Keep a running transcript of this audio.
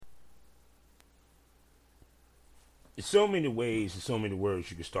There's so many ways and so many words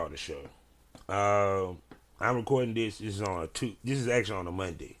you can start a show. Uh, I'm recording this. This is on a two. This is actually on a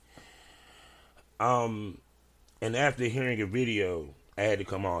Monday. Um, and after hearing a video, I had to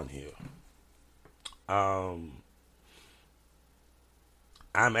come on here. Um,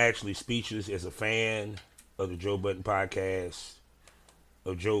 I'm actually speechless as a fan of the Joe Budden podcast,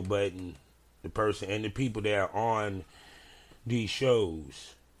 of Joe Budden, the person, and the people that are on these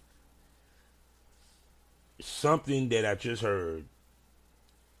shows. Something that I just heard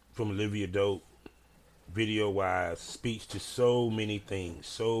from Olivia Dope, video wise, speaks to so many things,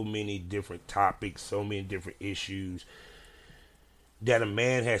 so many different topics, so many different issues that a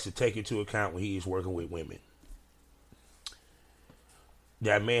man has to take into account when he is working with women.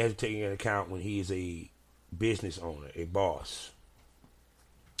 That man has to take into account when he is a business owner, a boss,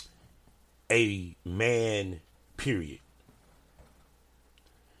 a man, period.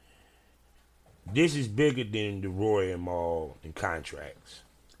 This is bigger than the Roy and Mal and contracts.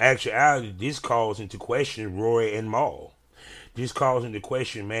 Actually, this calls into question Roy and Mal. This calls into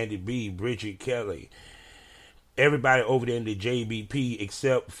question Mandy B, Bridget Kelly, everybody over there in the JBP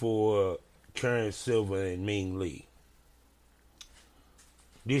except for Karen Silver and Ming Lee.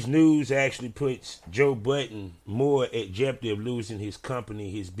 This news actually puts Joe Budden more at jeopardy of losing his company,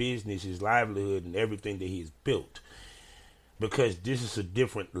 his business, his livelihood, and everything that he's built. Because this is a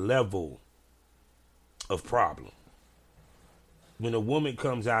different level of problem. When a woman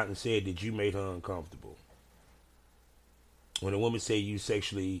comes out and said that you made her uncomfortable, when a woman say you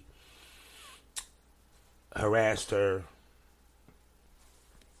sexually harassed her,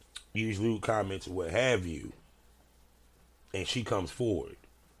 used rude comments or what have you, and she comes forward.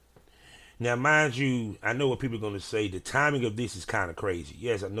 Now, mind you, I know what people are going to say. The timing of this is kind of crazy.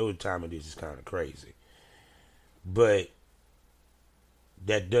 Yes, I know the timing of this is kind of crazy. But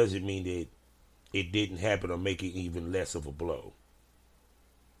that doesn't mean that it didn't happen or make it even less of a blow.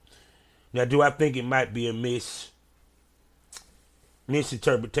 Now, do I think it might be a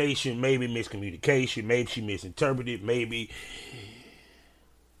misinterpretation, maybe miscommunication, maybe she misinterpreted, maybe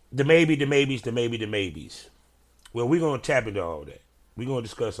the maybes. Well, we're going to tap into all that. We're going to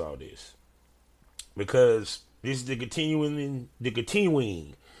discuss all this. Because this is the continuing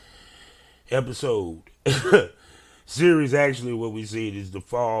episode series. Actually, what we see is the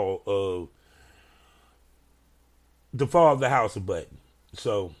fall of the House of Budden.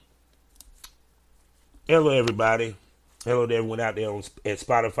 So, hello everybody. Hello to everyone out there at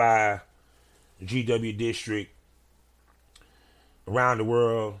Spotify, GW District, around the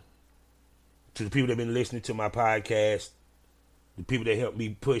world. To the people that have been listening to my podcast, the people that helped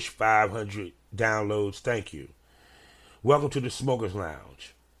me push 500 downloads, thank you. Welcome to the Smokers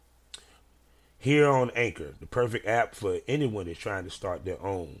Lounge. Here on Anchor, the perfect app for anyone that's trying to start their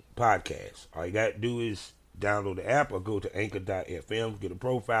own podcast. All you got to do is download the app or go to anchor.fm, get a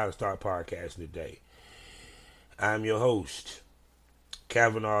profile, and start podcasting today. I'm your host,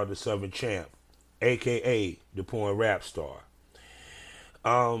 Kavanaugh the Southern Champ, a.k.a. the Porn Rap Star.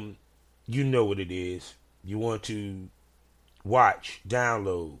 You know what it is. You want to watch,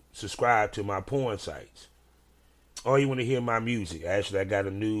 download, subscribe to my porn sites. Or you want to hear my music. Actually, I got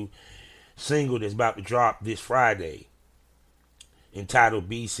a new single that's about to drop this Friday entitled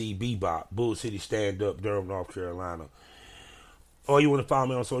BC Bebop, Bull City Stand Up, Durham, North Carolina. Or you want to follow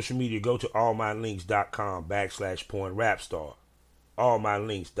me on social media, go to allmylinks.com/porn-rap-star.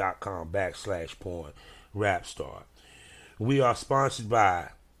 allmylinks.com/porn-rap-star. We are sponsored by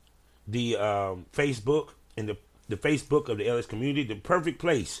the Facebook and the Facebook of the LS community, the perfect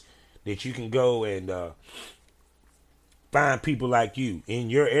place that you can go and find people like you in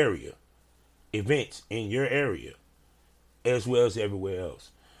your area, events in your area, as well as everywhere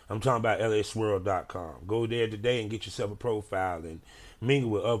else. I'm talking about lsworld.com. Go there today and get yourself a profile and mingle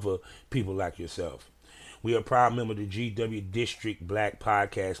with other people like yourself. We are a proud member of the GW District Black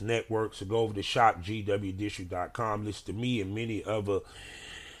Podcast Network, so go over to shopgwdistrict.com. Listen to me and many other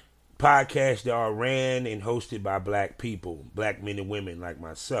podcasts that are ran and hosted by black people, black men and women like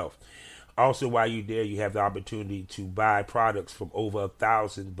myself. Also, while you're there, you have the opportunity to buy products from over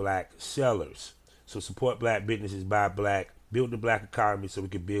 1,000 black sellers. So support black businesses, buy black, build the black economy so we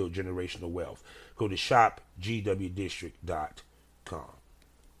can build generational wealth. Go to shopgwdistrict.com.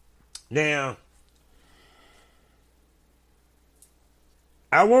 Now,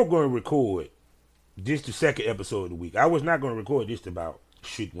 I won't go and record this the second episode of the week. I was not going to record this about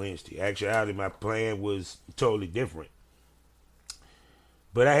Shit Wednesday. Actually, my plan was totally different.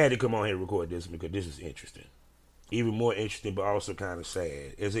 But I had to come on here and record this because this is interesting. Even more interesting, but also kind of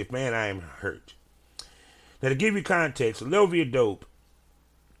sad. As a fan, I am hurt. Now, to give you context, Olivia Dope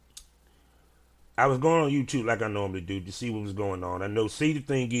I was going on YouTube like I normally do to see what was going on. I know See the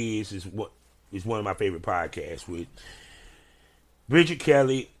Thing is one of my favorite podcasts with Bridget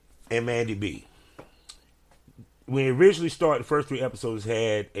Kelly and Mandy B. When it originally started, the first 3 episodes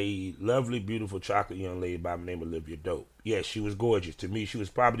had a lovely, beautiful chocolate young lady by the name of Olivia Dope. Yes, she was gorgeous. To me, she was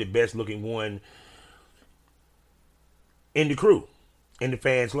probably the best looking one in the crew, and the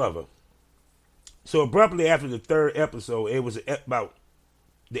fans love her. So abruptly after the 3rd episode, it was about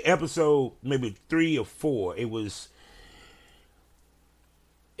the episode maybe 3 or 4. It was,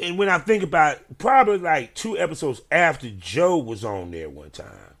 and when I think about it, probably like 2 episodes after Joe was on there one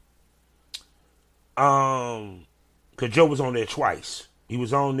time. Because Joe was on there twice. He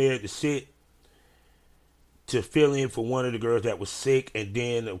was on there to sit to fill in for one of the girls that was sick, and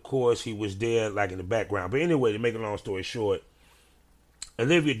then of course he was there like in the background. But anyway, to make a long story short,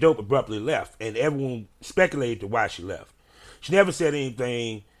 Olivia Dope abruptly left, and everyone speculated to why she left. She never said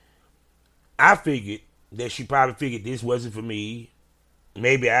anything. I figured that she probably figured this wasn't for me.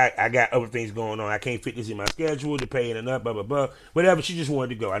 Maybe I got other things going on. I can't fit this in my schedule, the paying enough, blah, blah, blah. Whatever, she just wanted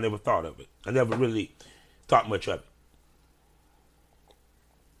to go. I never thought of it. I never really thought much of it.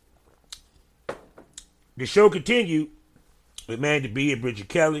 The show continued with Mandy B and Bridget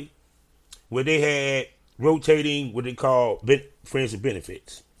Kelly, where they had rotating what they call friends and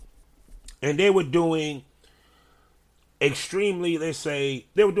benefits. And they were doing extremely, let's say,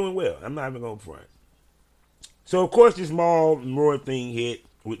 they were doing well. I'm not even going front. So, of course, this Mal and Roy thing hit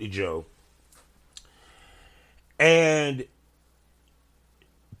with the Joe. And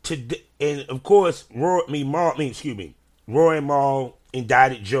of course, Roy and Mal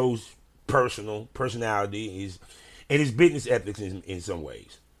indicted Joe's personality and his business ethics in some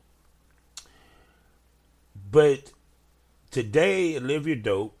ways. But today, Olivia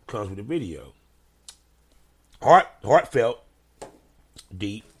Dope comes with a video. Heartfelt,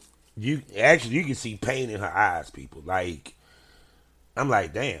 deep. You can see pain in her eyes, people. Like, I'm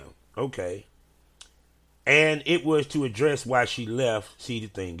like, damn, okay. And it was to address why she left See the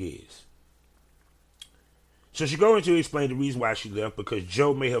Thing Is. So she goes into explain the reason why she left, because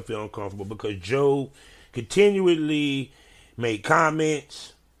Joe made her feel uncomfortable, because Joe continually made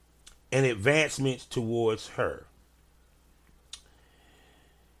comments and advancements towards her.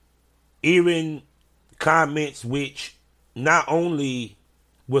 Even comments which not only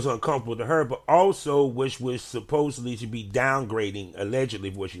was uncomfortable to her, but also which was supposedly to be downgrading, allegedly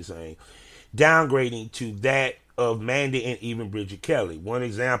what she's saying, downgrading to that of Mandy and even Bridget Kelly. One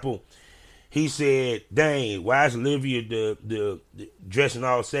example, he said, dang, why is Olivia the dressing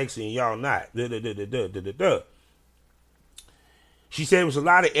all sexy and y'all not? She said it was a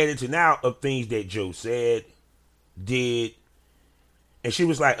lot of editing out of things that Joe said, did. And she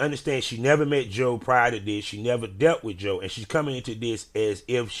was like, understand, she never met Joe prior to this. She never dealt with Joe. And she's coming into this as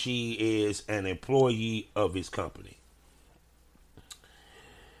if she is an employee of his company.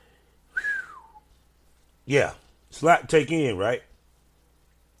 Yeah, it's a lot to take in, right?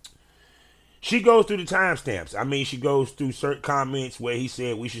 She goes through the timestamps. I mean, she goes through certain comments where he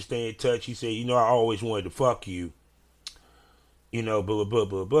said we should stay in touch. He said, I always wanted to fuck you. Blah, blah, blah,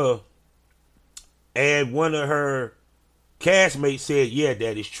 blah, blah. And one of her castmates said, yeah,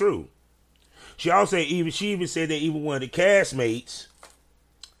 that is true. She even said that even one of the castmates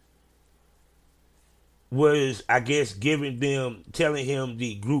was, I guess, telling him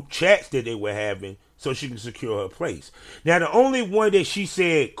the group chats that they were having so she can secure her place. Now, the only one that she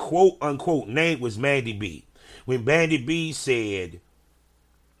said, quote unquote, name was Mandy B. When Mandy B said,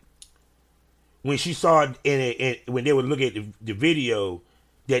 when she saw it when they were looking at the video,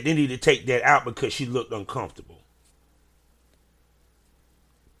 that they needed to take that out because she looked uncomfortable.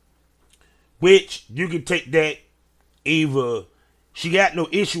 Which you can take that either she got no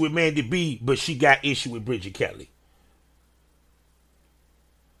issue with Mandy B, but she got issue with Bridget Kelly.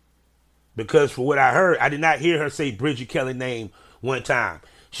 Because for what I heard, I did not hear her say Bridget Kelly name one time.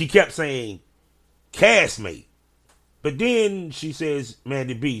 She kept saying castmate. But then she says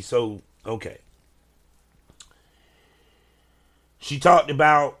Mandy B, so okay. She talked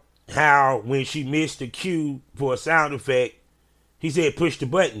about how when she missed the cue for a sound effect, he said push the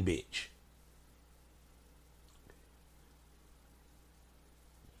button, bitch.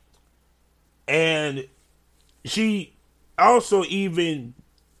 And she also even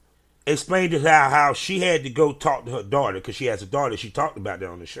explained to her how she had to go talk to her daughter, because she has a daughter. She talked about that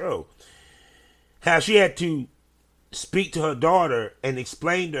on the show. How she had to speak to her daughter and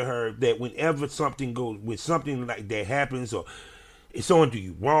explain to her that whenever something like that happens or if someone do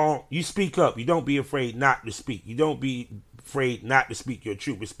you wrong, you speak up. You don't be afraid not to speak. You don't be afraid not to speak your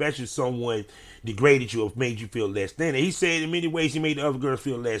truth, especially if someone degraded you or made you feel less than. And he said in many ways he made the other girls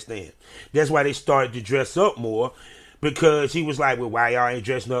feel less than. That's why they started to dress up more, because he was like, well, why y'all ain't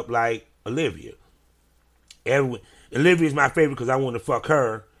dressing up like Olivia? Olivia's my favorite because I want to fuck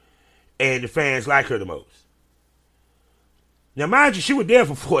her, and the fans like her the most. Now, mind you, she was there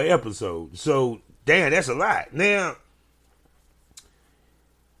for 4 episodes, so damn, that's a lot. Now,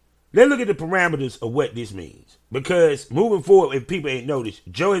 let's look at the parameters of what this means. Because moving forward, if people ain't noticed,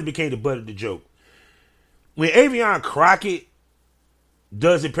 Joe has became the butt of the joke. When Avion Crockett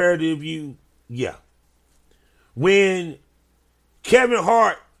does a parody of you, yeah. When Kevin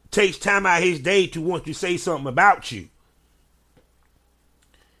Hart takes time out of his day to want to say something about you,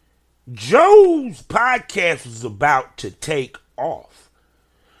 Joe's podcast was about to take off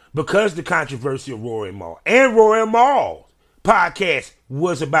because the controversy of Rory and Mal. And Rory and Mal's podcast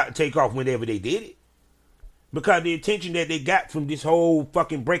was about to take off whenever they did it, because the attention that they got from this whole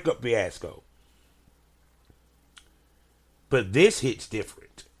fucking breakup fiasco. But this hits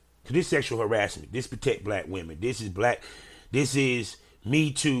different. This sexual harassment. This protect black women. This is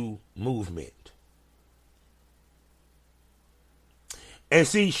Me Too movement. And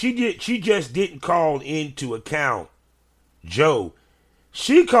see, she just didn't call into account Joe.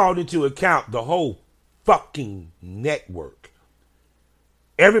 She called into account the whole fucking network.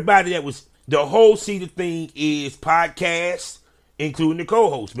 Everybody that was, the whole See the Thing is podcast, including the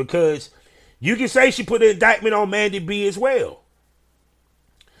co-host, because you can say she put an indictment on Mandy B as well.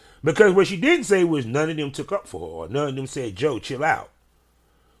 Because what she didn't say was none of them took up for her, or none of them said, Joe, chill out.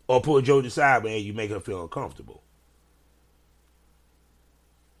 Or pull Joe to the side and you make her feel uncomfortable.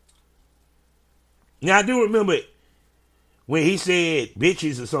 Now, I do remember when he said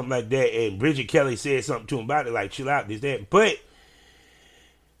bitches or something like that, and Bridget Kelly said something to him about it, like, chill out, this, that. But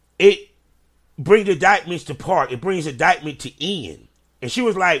it brings indictments to Park. It brings indictment to Ian. And she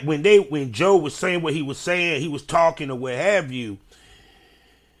was like, when Joe was saying what he was saying, he was talking or what have you,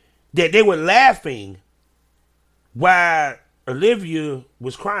 that they were laughing while Olivia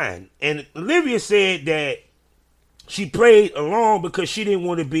was crying. And Olivia said that she played along because she didn't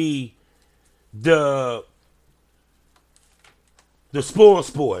want to be the spoiled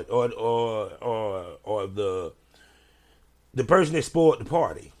sport or the person that spoiled the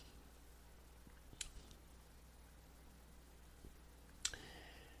party.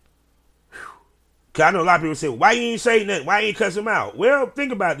 Cause I know a lot of people say, why you ain't say nothing? Why you ain't cuss him out? Well,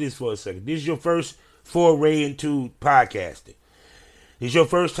 think about this for a second. This is your first foray into podcasting. This is your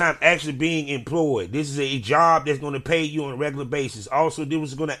first time actually being employed. This is a job that's going to pay you on a regular basis. Also, this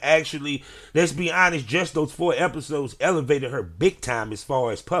was going to actually, let's be honest, just those 4 episodes elevated her big time as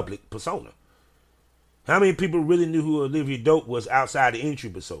far as public persona. How many people really knew who Olivia Dope was outside the industry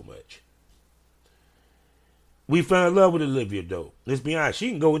but so much? We fell in love with Olivia Dope. Let's be honest.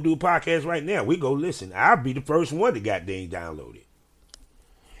 She can go and do a podcast right now. We go listen. I'll be the first one to goddamn download it.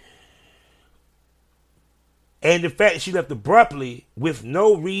 And the fact that she left abruptly with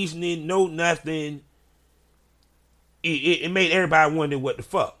no reasoning, no nothing, it made everybody wonder what the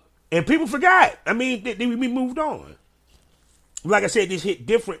fuck. And people forgot. I mean, we moved on. Like I said, this hit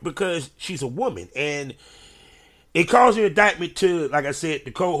different because she's a woman. And it caused an indictment to, like I said,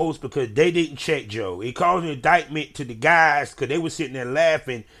 the co-host because they didn't check Joe. It caused an indictment to the guys because they were sitting there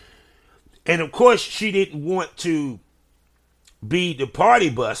laughing. And of course, she didn't want to be the party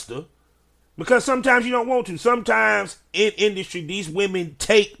buster because sometimes you don't want to. Sometimes in industry, these women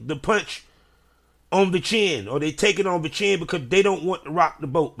take the punch on the chin, or they take it on the chin because they don't want to rock the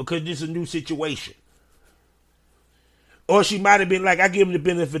boat because this is a new situation. Or she might have been like, I give him the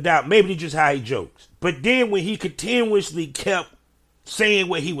benefit of the doubt. Maybe it's just how he jokes. But then when he continuously kept saying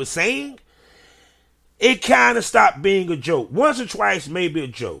what he was saying, it kind of stopped being a joke. Once or twice, maybe a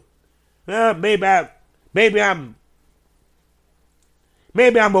joke. Maybe I'm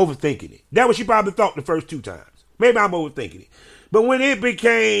overthinking it. That's what she probably thought the first 2 times. Maybe I'm overthinking it. But when it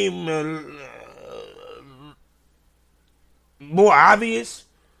became more obvious,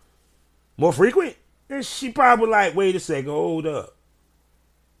 more frequent, then she probably like, wait a second, hold up.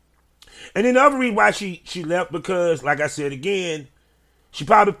 And then the other reason why she left, because, like I said again, she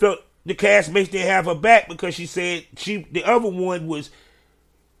probably felt the castmates didn't have her back because she said the other one was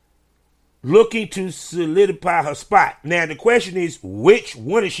looking to solidify her spot. Now, the question is, which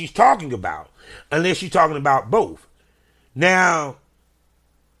one is she talking about? Unless she's talking about both. Now,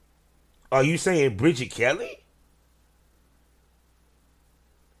 are you saying Bridget Kelly?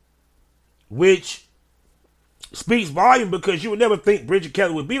 Which speaks volume because you would never think Bridget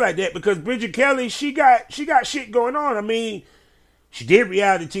Kelly would be like that, because Bridget Kelly, she got shit going on. I mean, she did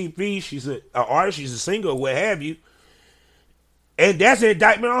reality TV. She's an artist. She's a singer, what have you. And that's an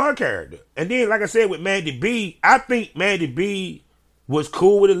indictment on her character. And then, like I said, with Mandy B, I think Mandy B was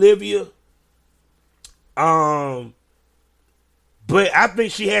cool with Olivia. But I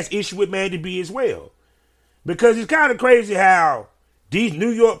think she has issue with Mandy B as well. Because it's kind of crazy how these New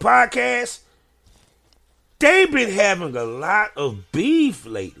York podcasts, they've been having a lot of beef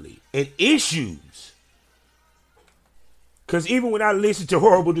lately and issues. Because even when I listened to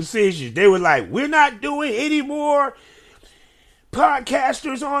Horrible Decisions, they were like, we're not doing any more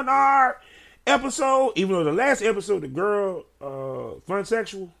podcasters on our episode. Even though the last episode, the girl, Fun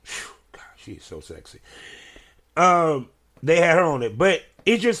Sexual, God, she is so sexy. They had her on it. But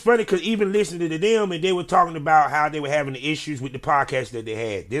it's just funny because even listening to them, and they were talking about how they were having the issues with the podcast that they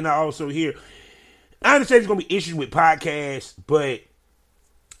had. Then I also hear, I understand there's going to be issues with podcasts, but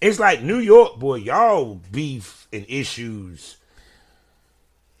it's like New York, boy, y'all beef and issues.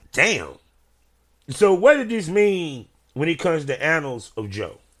 Damn. So what did this mean when it comes to the annals of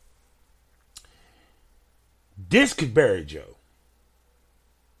Joe? This could bury Joe.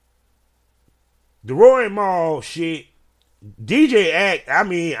 The Roy and Mal shit, DJ Act, I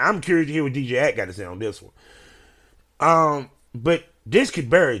mean, I'm curious to hear what DJ Act got to say on this one. But this could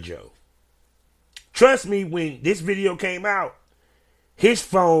bury Joe. Trust me, when this video came out, his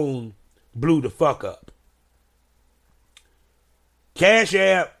phone blew the fuck up. Cash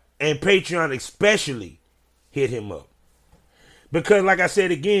App and Patreon especially hit him up. Because like I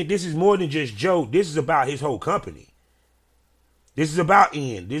said again, this is more than just Joe. This is about his whole company. This is about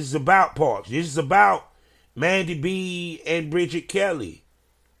Ian. This is about Parks. This is about Mandy B and Bridget Kelly.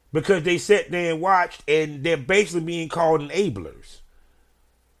 Because they sat there and watched, and they're basically being called enablers.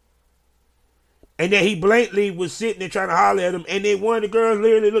 And then he blatantly was sitting there trying to holler at him, and then one of the girls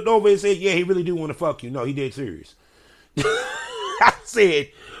literally looked over and said, yeah, he really do want to fuck you. No, he dead serious. I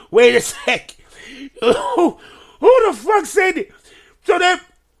said, wait a sec. Who the fuck said it? So that,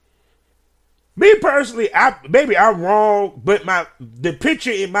 me personally, maybe I'm wrong, but the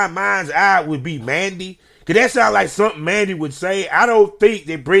picture in my mind's eye would be Mandy. Because that sounds like something Mandy would say. I don't think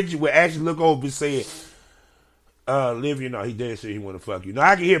that Bridget would actually look over and say, Olivia, no, he did say he want to fuck you. No,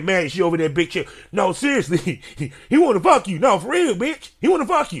 I can hear Mandy, she over there big chick. No, seriously, he want to fuck you. No, for real, bitch. He want to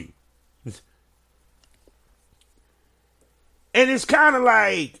fuck you. And it's kind of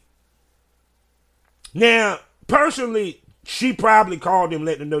like, now, personally, she probably called him,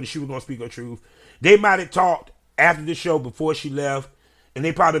 letting them know that she was going to speak her truth. They might have talked after the show before she left, and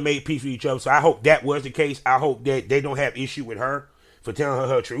they probably made peace with each other. So I hope that was the case. I hope that they don't have issue with her for telling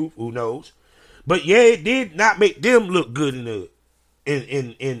her truth. Who knows? But yeah, it did not make them look good in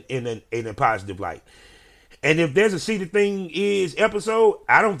a positive light. And if there's a See the Thing Is episode,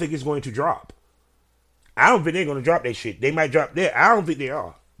 I don't think it's going to drop. I don't think they're going to drop that shit. They might drop that. I don't think they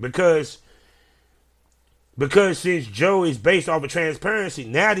are. Because since Joe is based off of transparency,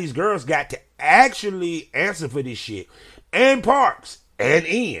 now these girls got to actually answer for this shit. And Parks. And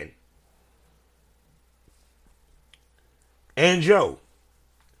Ian. And Joe.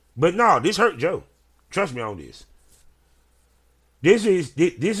 But no, this hurt Joe. Trust me on this. This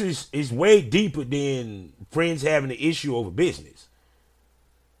is way deeper than friends having an issue over business.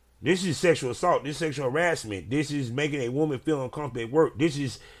 This is sexual assault. This is sexual harassment. This is making a woman feel uncomfortable at work. This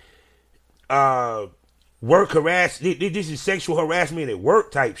is work harassment. This is sexual harassment at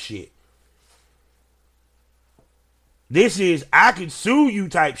work type shit. This is I could sue you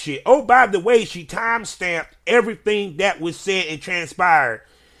type shit. Oh, by the way, she time-stamped everything that was said and transpired.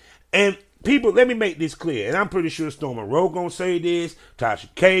 And people, let me make this clear. And I'm pretty sure Storm Monroe gonna say this. Tasha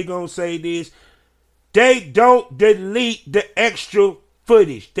K gonna say this. They don't delete the extra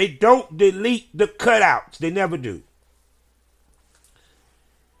footage. They don't delete the cutouts. They never do.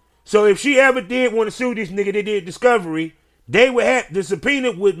 So if she ever did want to sue this nigga, they did Discovery, they would have, the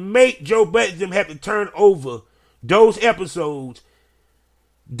subpoena would make Joe Budden have to turn over those episodes,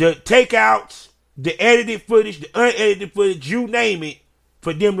 the takeouts, the edited footage, the unedited footage, you name it,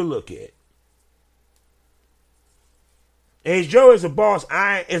 for them to look at. As Joe as a boss,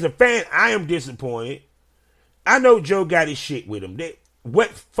 as a fan, I am disappointed. I know Joe got his shit with him. What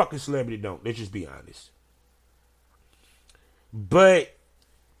fucking celebrity don't? Let's just be honest. But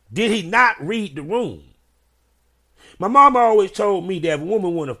did he not read the room? My mama always told me that if a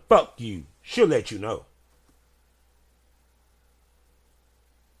woman want to fuck you, she'll let you know.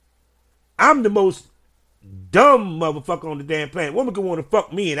 I'm the most dumb motherfucker on the damn planet. Woman can want to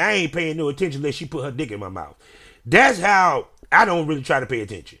fuck me and I ain't paying no attention unless she put her dick in my mouth. That's how I don't really try to pay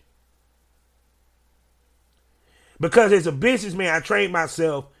attention. Because as a businessman, I trained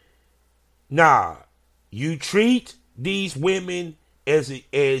myself, nah, you treat these women as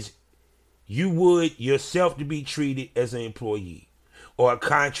you would yourself to be treated as an employee. or a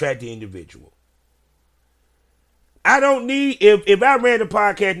contracted individual. I don't need, if I ran the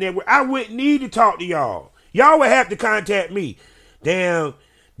podcast network, I wouldn't need to talk to y'all. Y'all would have to contact me. Damn,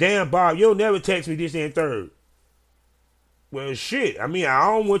 Bob, you'll never text me this and third. Well, shit. I mean, I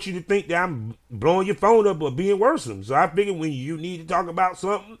don't want you to think that I'm blowing your phone up or being worrisome. So I figured when you need to talk about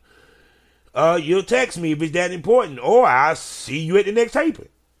something, you'll text me if it's that important, or I'll see you at the next taping.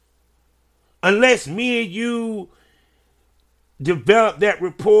 Unless me and you develop that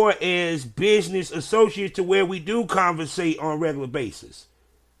rapport as business associates to where we do conversate on a regular basis,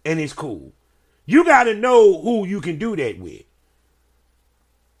 and it's cool. You got to know who you can do that with.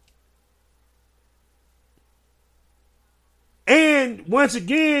 And once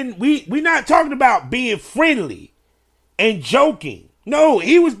again, we're not talking about being friendly and joking. No,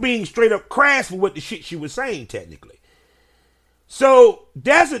 he was being straight up crass for what the shit she was saying, technically. So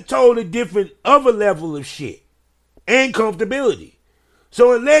that's a totally different other level of shit and comfortability.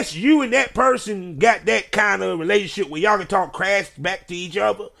 So unless you and that person got that kind of relationship where y'all can talk crass back to each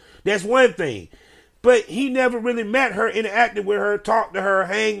other, that's one thing. But he never really met her, interacted with her, talked to her,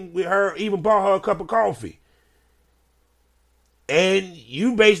 hang with her, even bought her a cup of coffee. And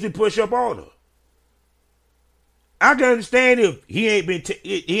you basically push up on her. I can understand if he ain't been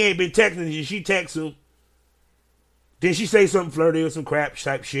texting and she texts him. Then she say something flirty or some crap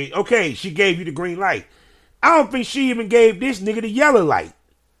type shit. Okay, she gave you the green light. I don't think she even gave this nigga the yellow light.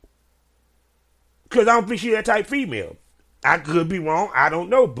 Because I don't think she that type female. I could be wrong. I don't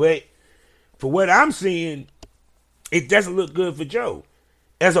know. But for what I'm seeing, it doesn't look good for Joe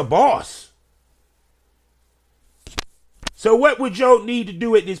as a boss. So what would Joe need to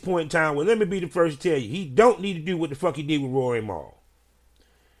do at this point in time? Well, let me be the first to tell you. He don't need to do what the fuck he did with Rory Mal.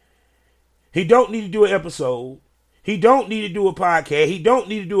 He don't need to do an episode. He don't need to do a podcast. He don't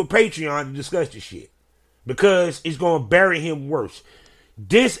need to do a Patreon to discuss this shit. Because it's going to bury him worse.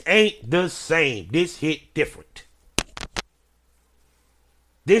 This ain't the same. This hit different.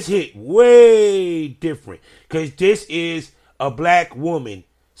 This hit way different. Because this is a black woman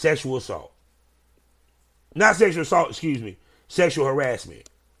sexual assault. Not sexual assault, excuse me. Sexual harassment.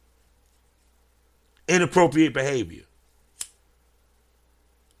 Inappropriate behavior.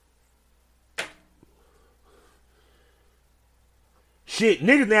 Shit,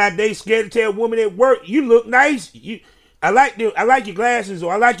 niggas nowadays scared to tell women at work, you look nice. I like your glasses,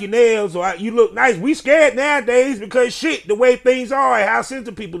 or I like your nails, or you look nice. We scared nowadays because shit, the way things are and how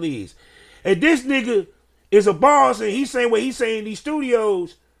sensitive people is. And this nigga is a boss, and he's saying what he's saying in these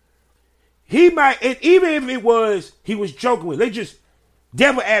studios. He might, and even if it was, he was joking with her. They just,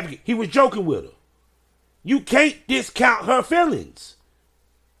 devil advocate, he was joking with her. You can't discount her feelings.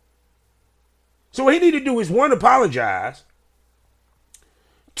 So what he need to do is, one, apologize.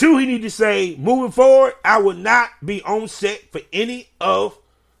 Two, he need to say, moving forward, I will not be on set for any of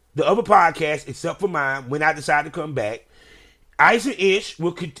the other podcasts except for mine when I decide to come back. Ice and Ish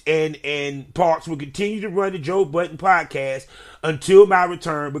will and Parks will continue to run the Joe Budden podcast until my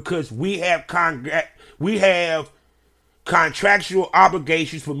return, because we have contractual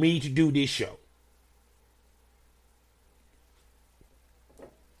obligations for me to do this show.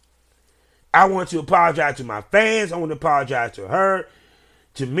 I want to apologize to my fans. I want to apologize to her.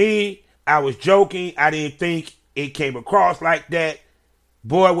 To me, I was joking. I didn't think it came across like that.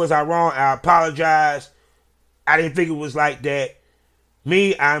 Boy, was I wrong. I apologize. I didn't think it was like that.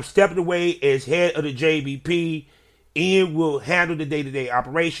 Me, I'm stepping away as head of the JBP. Ian will handle the day-to-day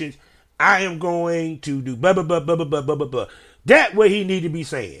operations. I am going to do blah, blah, blah, blah, blah, blah, blah, blah, blah. That's what he need to be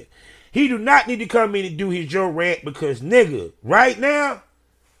saying. He do not need to come in and do his Joe rant, because, nigga, right now,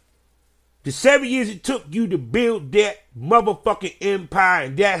 the 7 years it took you to build that motherfucking empire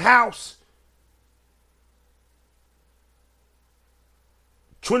and that house,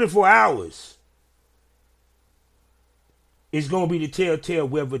 24 hours is going to be the telltale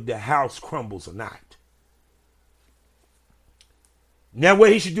whether the house crumbles or not. Now,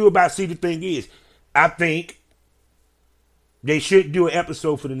 what he should do about, see, the thing is, I think they should do an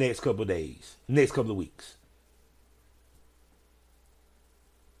episode for the next couple of days, next couple of weeks.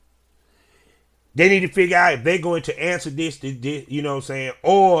 They need to figure out if they're going to answer this, you know what I'm saying?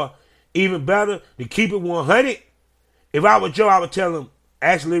 Or, even better, to keep it 100. If I were Joe, I would tell him,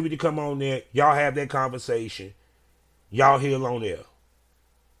 ask Livy to come on there. Y'all have that conversation. Y'all heal on there.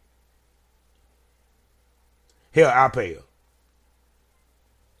 Hell, I'll pay her.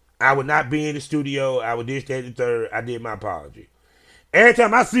 I would not be in the studio. I would this, that, and the third. I did my apology. Every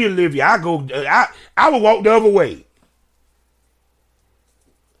time I see Olivia, I would walk the other way.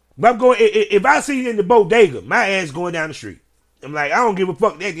 But I'm going, if I see you in the bodega, my ass going down the street. I'm like, I don't give a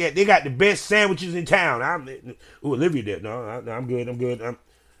fuck. They got the best sandwiches in town. Olivia there. No, I'm good.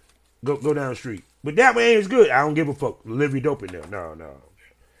 Go down the street. But that way ain't as good. I don't give a fuck. Olivia dope in there. No.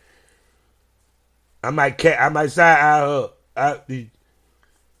 I might side eye her.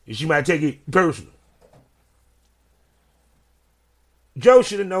 She might take it personal. Joe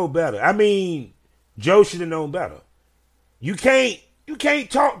should have known better. Joe should have known better. You can't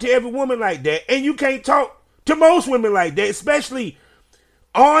talk to every woman like that, and you can't talk to most women like that, especially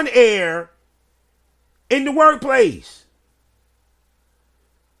on air in the workplace.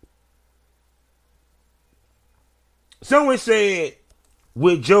 Someone said,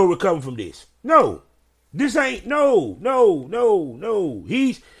 will Joe recover from this? No. This ain't, no.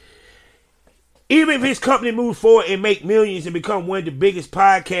 Even if his company moves forward and make millions and become one of the biggest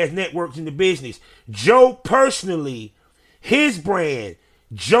podcast networks in the business, Joe personally, his brand,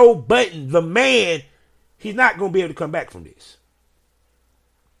 Joe Budden, the man, he's not going to be able to come back from this.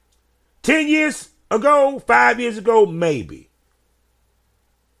 10 years ago, 5 years ago, maybe.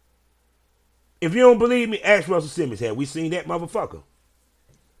 If you don't believe me, ask Russell Simmons. Have we seen that motherfucker?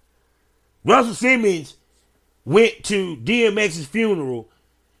 Russell Simmons went to DMX's funeral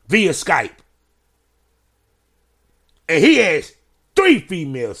via Skype. And he has 3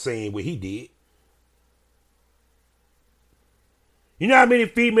 females saying what he did. You know how many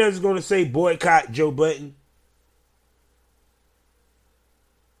females are going to say boycott Joe Budden?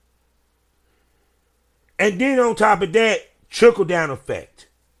 And then on top of that, trickle down effect.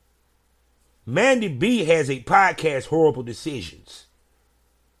 Mandy B has a podcast, Horrible Decisions.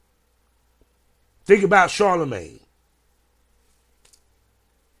 Think about Charlemagne.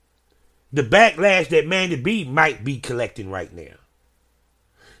 The backlash that Mandy B might be collecting right now.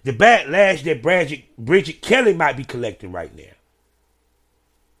 The backlash that Bridget Kelly might be collecting right now.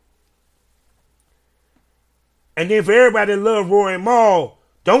 And then for everybody that love Roy and Mal,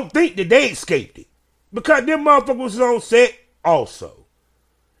 don't think that they escaped it. Because them motherfuckers was on set also.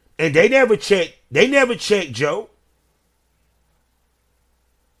 And they never checked Joe.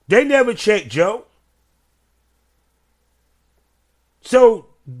 They never checked Joe. So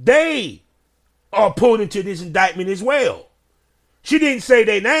they are pulled into this indictment as well. She didn't say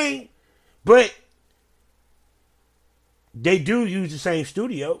their name, but they do use the same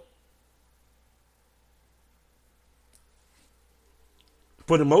studio.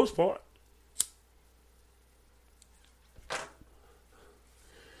 For the most part.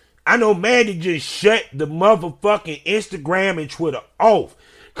 I know Mandy just shut the motherfucking Instagram and Twitter off.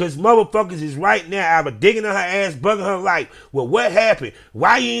 Because motherfuckers is right now either digging on her ass, bugging her like, well, what happened?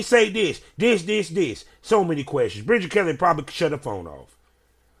 Why you ain't say this? This? So many questions. Bridget Kelly probably shut her phone off.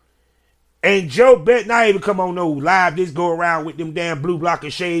 And Joe bet not even come on no live. This go around with them damn blue block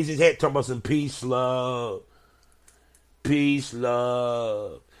of shades in his head talking about some peace, love. Peace,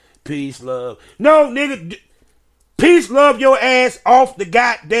 love. Peace, love. No, nigga. Peace, love your ass off the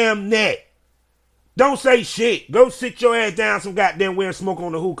goddamn net. Don't say shit. Go sit your ass down some goddamn where and smoke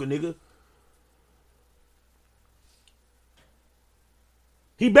on the hookah, nigga.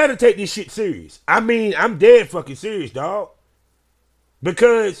 He better take this shit serious. I'm dead fucking serious, dog.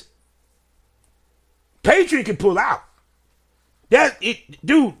 Because Patriot can pull out.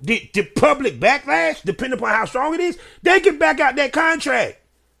 Dude, the public backlash, depending upon how strong it is, they can back out that contract.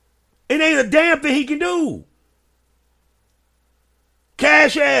 It ain't a damn thing he can do.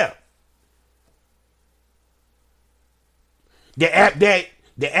 Cash App. The app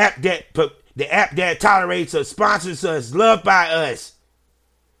that tolerates us, sponsors us, loved by us,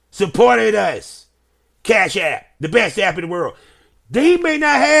 supported us. Cash App, the best app in the world. He may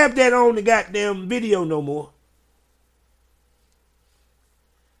not have that on the goddamn video no more.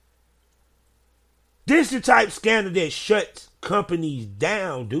 This is the type of scandal that shuts companies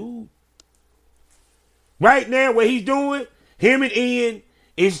down, dude. Right now, what he's doing, him and Ian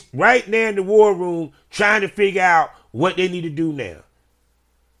is right now in the war room trying to figure out what they need to do now.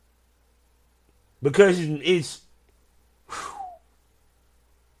 Because it's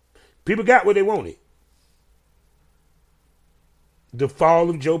people got what they wanted. The fall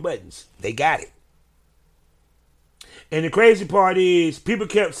of Joe Buttons. They got it. And the crazy part is people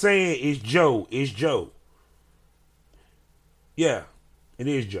kept saying it's Joe. It's Joe. Yeah, it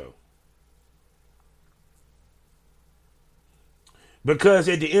is Joe. Because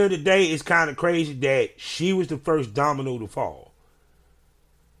at the end of the day, it's kind of crazy that she was the first domino to fall.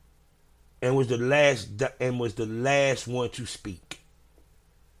 And was the last one to speak.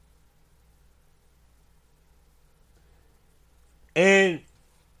 And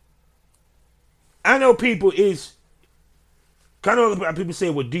I know people is Kind of people say,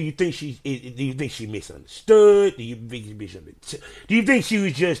 well, do you think she misunderstood? Do you think she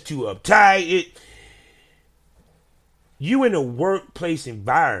was just too uptight? You in a workplace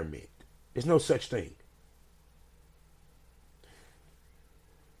environment, there's no such thing.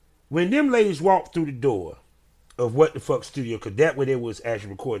 When them ladies walked through the door of What the Fuck Studio, because that where they was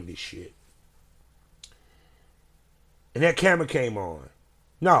actually recording this shit, and that camera came on.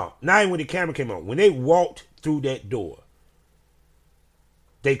 No, not even when the camera came on. When they walked through that door,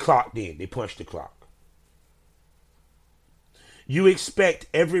 they clocked in. They punched the clock. You expect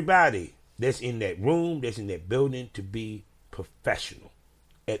everybody that's in that room, that's in that building, to be professional.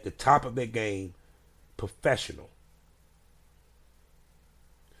 At the top of their game, professional.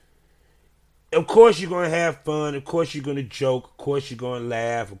 Of course you're going to have fun. Of course you're going to joke. Of course you're going to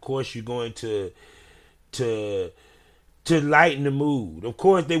laugh. Of course you're going to lighten the mood. Of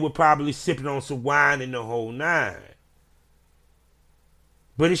course they were probably sipping on some wine in the whole nine.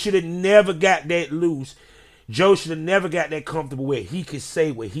 But it should have never got that loose. Joe should have never got that comfortable where he could say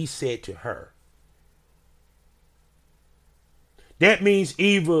what he said to her. That means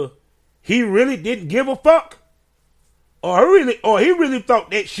either he really didn't give a fuck, or he really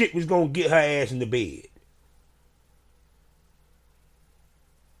thought that shit was gonna get her ass in the bed.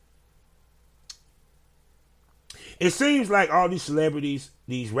 It seems like all these celebrities,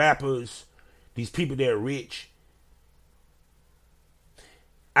 these rappers, these people that are rich,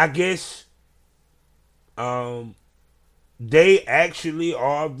 I guess they actually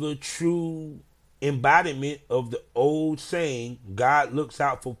are the true embodiment of the old saying, God looks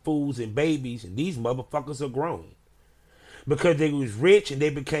out for fools and babies, and these motherfuckers are grown. Because they was rich and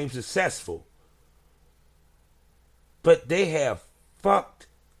they became successful. But they have fucked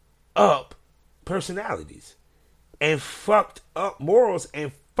up personalities, and fucked up morals,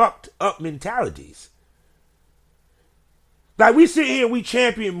 and fucked up mentalities. Like, we sit here and we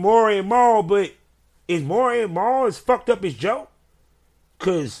champion Maury and Mal, but is Maury and Mal as fucked up as Joe?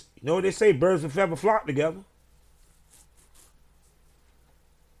 Because, you know what they say, birds of a feather flock together.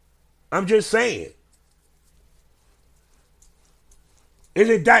 I'm just saying. It's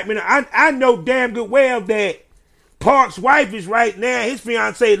an indictment. I know damn good well that Park's wife is right now, his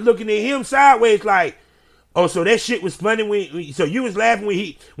fiance looking at him sideways like, oh, so that shit was funny so you was laughing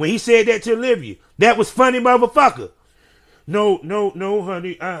when he said that to Olivia. That was funny, motherfucker. No,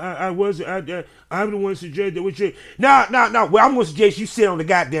 honey. I'm the one suggested that we should. No. Well, I'm gonna suggest you sit on the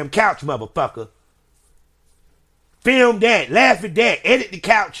goddamn couch, motherfucker. Film that, laugh at that, edit the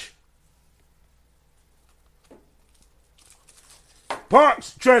couch.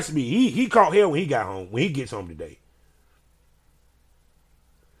 Parks, trust me, he caught hell when he got home, when he gets home today.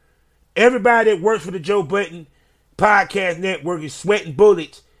 Everybody that works for the Joe Budden Podcast Network is sweating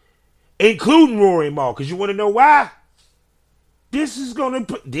bullets, including Rory and Mal. Because you want to know why? This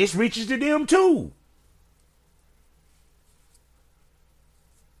reaches to them too.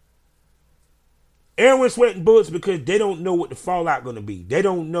 Everyone's sweating bullets because they don't know what the fallout going to be. They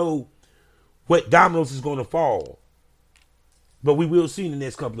don't know what dominoes is going to fall. But we will see in the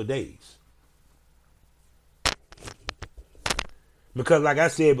next couple of days. Because like I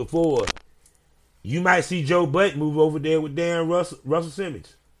said before, you might see Joe Budden move over there with Darren Russell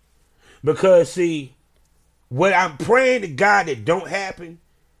Simmons. Because see, what I'm praying to God that don't happen,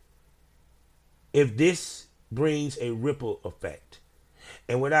 if this brings a ripple effect.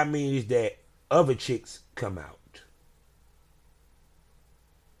 And what I mean is that other chicks come out.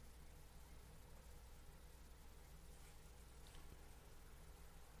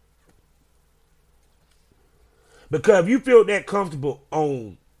 Because if you feel that comfortable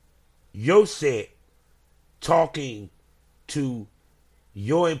on your set talking to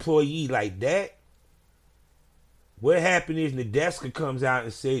your employee like that, what happened is Nadeska comes out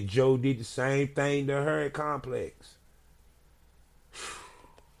and said Joe did the same thing to her at Complex.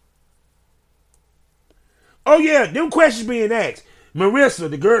 Oh yeah, them questions being asked. Marissa,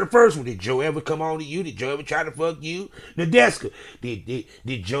 the girl, the first one, did Joe ever come on to you? Did Joe ever try to fuck you? Nadeska,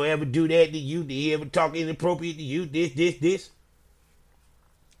 did Joe ever do that to you? Did he ever talk inappropriate to you? This.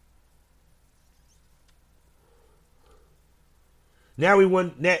 Now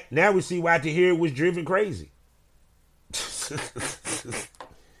we see why Tahir was driven crazy.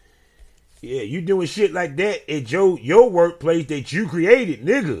 Yeah, you doing shit like that at your workplace that you created,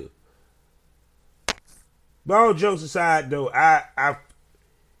 nigga. But all jokes aside, though, I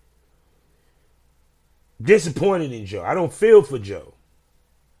disappointed in Joe. I don't feel for Joe,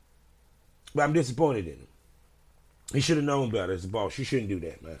 but I'm disappointed in him. He should have known better as a boss. You shouldn't do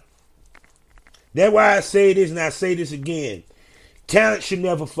that, man. That's why I say this, and I say this again. Talent should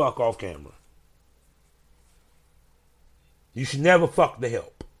never fuck off camera. You should never fuck the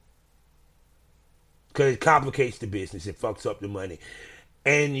help. Because it complicates the business. It fucks up the money.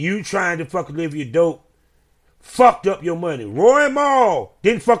 And you trying to fucking live your dope fucked up your money. Roy Mal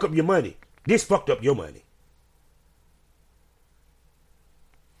didn't fuck up your money. This fucked up your money.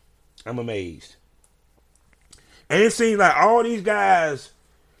 I'm amazed. And it seems like all these guys,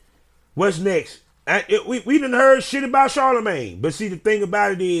 what's next? We done heard shit about Charlemagne. But see, the thing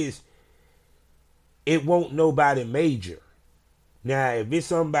about it is, it won't nobody major. Now, if it's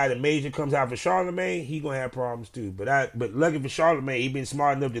somebody major comes out for Charlemagne, he gonna have problems too. But lucky for Charlemagne, he been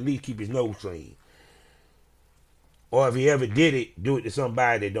smart enough to at least keep his nose clean. Or if he ever did it, do it to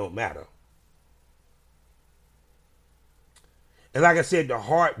somebody that don't matter. And like I said, the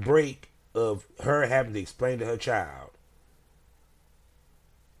heartbreak of her having to explain to her child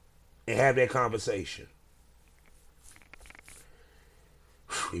and have that conversation.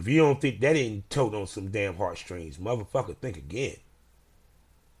 If you don't think that ain't told on some damn heartstrings, motherfucker, think again.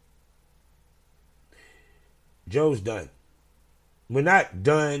 Joe's done. We're not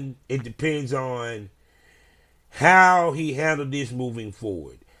done. It depends on how he handled this moving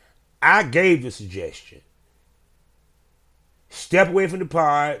forward. I gave the suggestion. Step away from the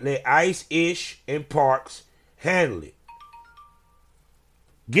pod. Let Ice, Ish, and Parks handle it.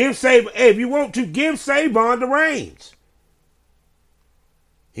 If you want to, give Savon the reins.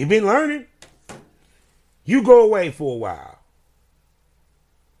 He been learning. You go away for a while.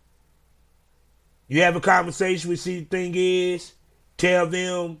 You have a conversation with, see, the thing is, tell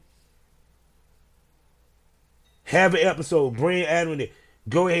them, have an episode, bring Adam in.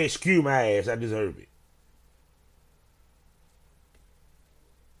 Go ahead, skew my ass. I deserve it.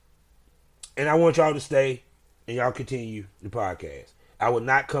 And I want y'all to stay and y'all continue the podcast. I will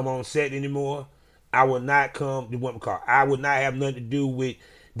not come on set anymore. I will not come to what we call. I will not have nothing to do with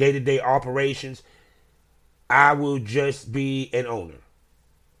day-to-day operations. I will just be an owner.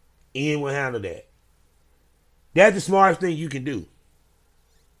 Ian will handle that. That's the smartest thing you can do.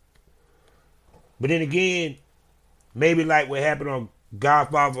 But then again, maybe like what happened on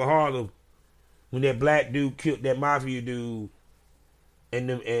Godfather Harlem when that black dude killed that mafia dude, and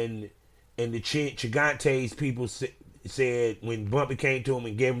the Chigantes people said when Bumpy came to him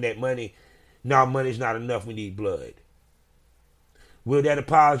and gave him that money, no, money's not enough. We need blood. Will that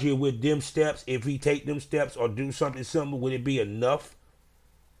apology with them steps, if he take them steps or do something similar, would it be enough?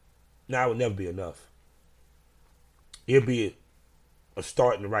 No, it would never be enough. It'll be a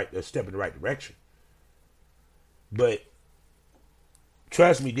step in the right direction. But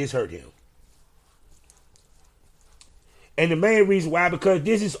trust me, this hurt him. And the main reason why, because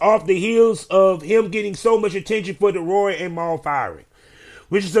this is off the heels of him getting so much attention for the Roy and Mal firing.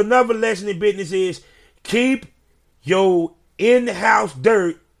 Which is another lesson in business is keep your in-house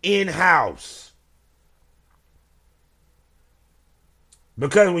dirt in-house.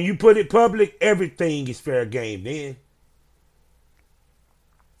 Because when you put it public, everything is fair game then.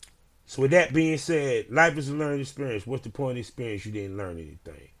 So with that being said, life is a learning experience. What's the point of experience? You didn't learn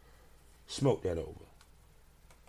anything. Smoke that over.